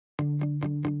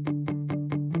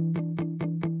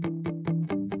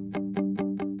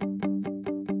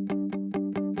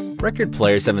Record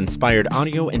players have inspired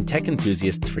audio and tech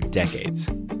enthusiasts for decades.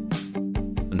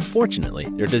 Unfortunately,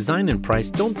 their design and price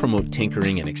don't promote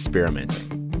tinkering and experimenting.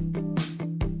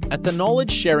 At the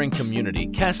knowledge-sharing community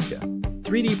Casca,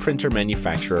 3D printer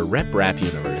manufacturer RepRap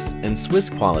Universe and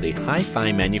Swiss quality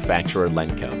hi-fi manufacturer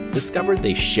Lenco discovered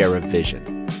they share a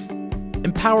vision.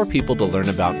 Empower people to learn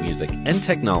about music and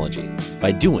technology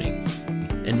by doing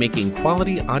and making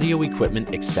quality audio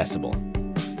equipment accessible.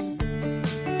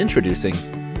 Introducing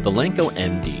the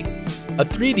Lenco-MD, a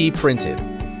 3D printed,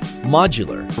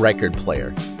 modular record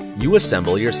player you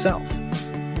assemble yourself.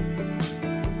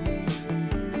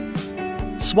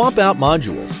 Swap out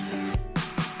modules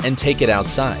and take it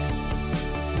outside.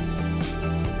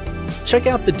 Check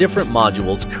out the different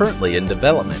modules currently in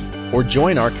development or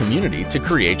join our community to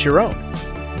create your own.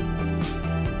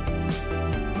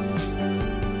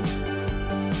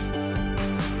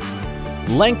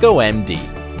 Lenco-MD,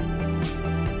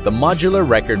 the modular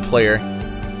record player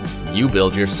you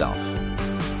build yourself.